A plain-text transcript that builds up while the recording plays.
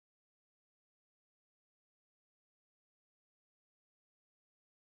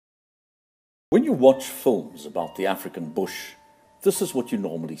When you watch films about the African bush, this is what you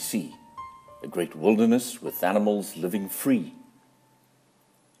normally see: a great wilderness with animals living free.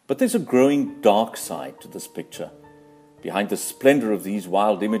 But there's a growing dark side to this picture. Behind the splendor of these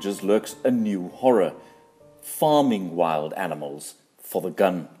wild images lurks a new horror: farming wild animals for the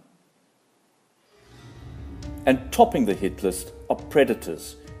gun. And topping the hit list are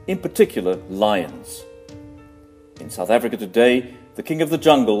predators, in particular lions. In South Africa today, the king of the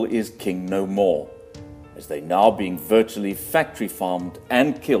jungle is king no more, as they're now being virtually factory farmed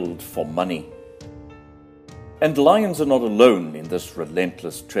and killed for money. And lions are not alone in this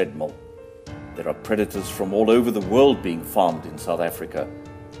relentless treadmill. There are predators from all over the world being farmed in South Africa: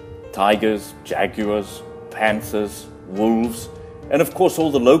 tigers, jaguars, panthers, wolves, and of course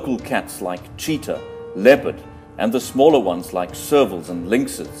all the local cats like cheetah, leopard, and the smaller ones like servals and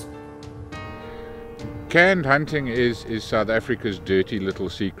lynxes. Canned hunting is South Africa's dirty little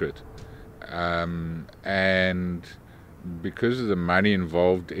secret, and because of the money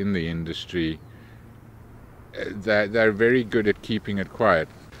involved in the industry, they're very good at keeping it quiet.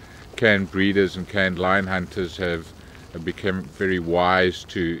 Canned breeders and canned lion hunters have become very wise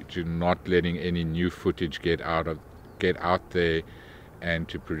to not letting any new footage get out there, and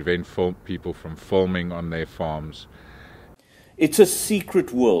to prevent people from filming on their farms. It's a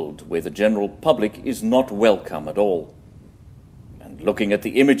secret world where the general public is not welcome at all. And looking at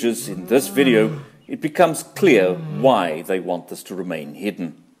the images in this video, it becomes clear why they want this to remain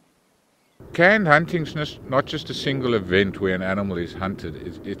hidden. Canned hunting is not just a single event where an animal is hunted.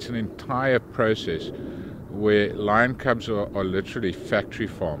 It's an entire process where lion cubs are literally factory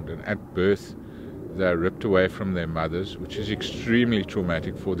farmed, and at birth they're ripped away from their mothers, which is extremely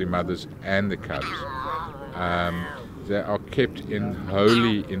traumatic for the mothers and the cubs. They are kept in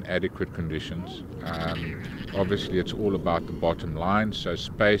wholly inadequate conditions. Obviously, it's all about the bottom line, so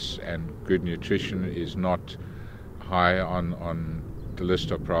space and good nutrition is not high on the list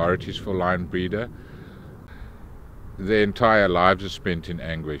of priorities for lion breeder. Their entire lives are spent in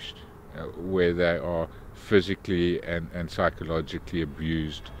anguish, where they are physically and psychologically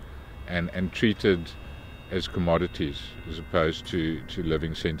abused and treated as commodities as opposed to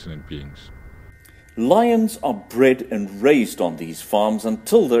living sentient beings. Lions are bred and raised on these farms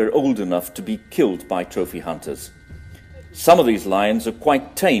until they're old enough to be killed by trophy hunters. Some of these lions are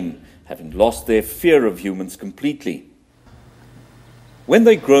quite tame, having lost their fear of humans completely. When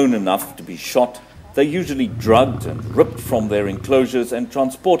they're grown enough to be shot, they're usually drugged and ripped from their enclosures and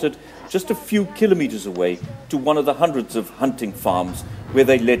transported just a few kilometers away to one of the hundreds of hunting farms where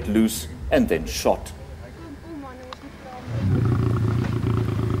they're let loose and then shot.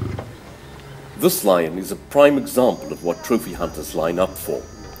 This lion is a prime example of what trophy hunters line up for.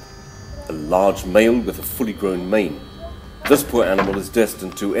 A large male with a fully grown mane. This poor animal is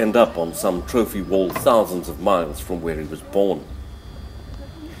destined to end up on some trophy wall thousands of miles from where he was born.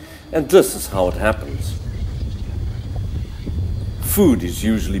 And this is how it happens. Food is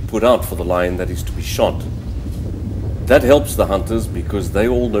usually put out for the lion that is to be shot. That helps the hunters because they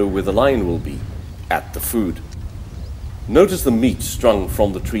all know where the lion will be, at the food. Notice the meat strung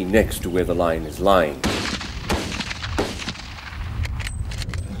from the tree next to where the lion is lying.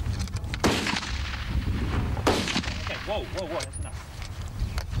 Okay, whoa, that's enough.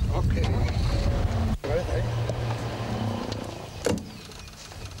 Okay. Where are they?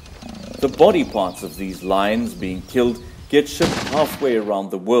 The body parts of these lions being killed get shipped halfway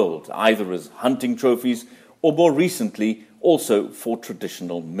around the world, either as hunting trophies or more recently also for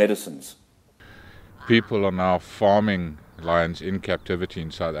traditional medicines. People are now farming lions in captivity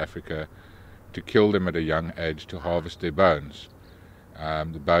in South Africa to kill them at a young age to harvest their bones.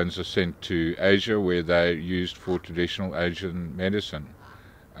 The bones are sent to Asia, where they're used for traditional Asian medicine.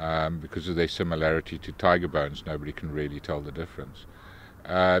 Because of their similarity to tiger bones, nobody can really tell the difference.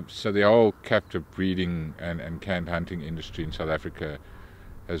 So the whole captive breeding and canned hunting industry in South Africa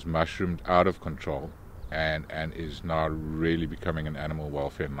has mushroomed out of control and is now really becoming an animal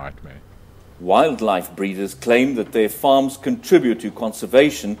welfare nightmare. Wildlife breeders claim that their farms contribute to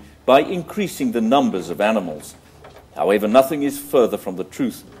conservation by increasing the numbers of animals. However, nothing is further from the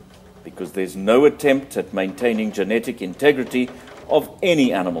truth, because there's no attempt at maintaining genetic integrity of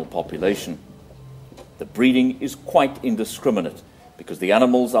any animal population. The breeding is quite indiscriminate, because the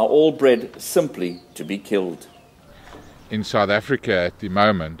animals are all bred simply to be killed. In South Africa at the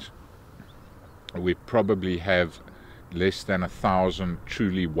moment, we probably have less than 1,000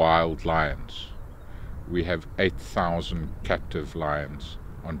 truly wild lions. We have 8,000 captive lions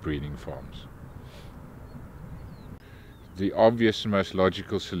on breeding farms. The obvious and most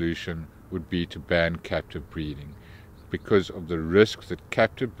logical solution would be to ban captive breeding. because of the risk that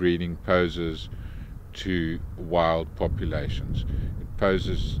captive breeding poses to wild populations. It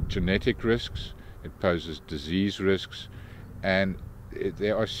poses genetic risks, it poses disease risks, and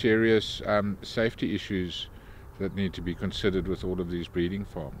there are serious safety issues that need to be considered with all of these breeding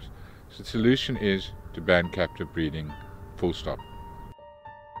farms. So the solution is to ban captive breeding, full stop.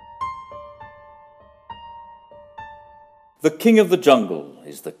 The king of the jungle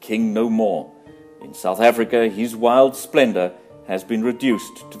is the king no more. In South Africa, his wild splendor has been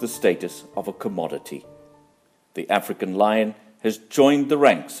reduced to the status of a commodity. The African lion has joined the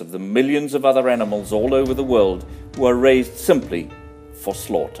ranks of the millions of other animals all over the world who are raised simply for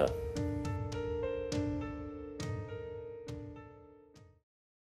slaughter.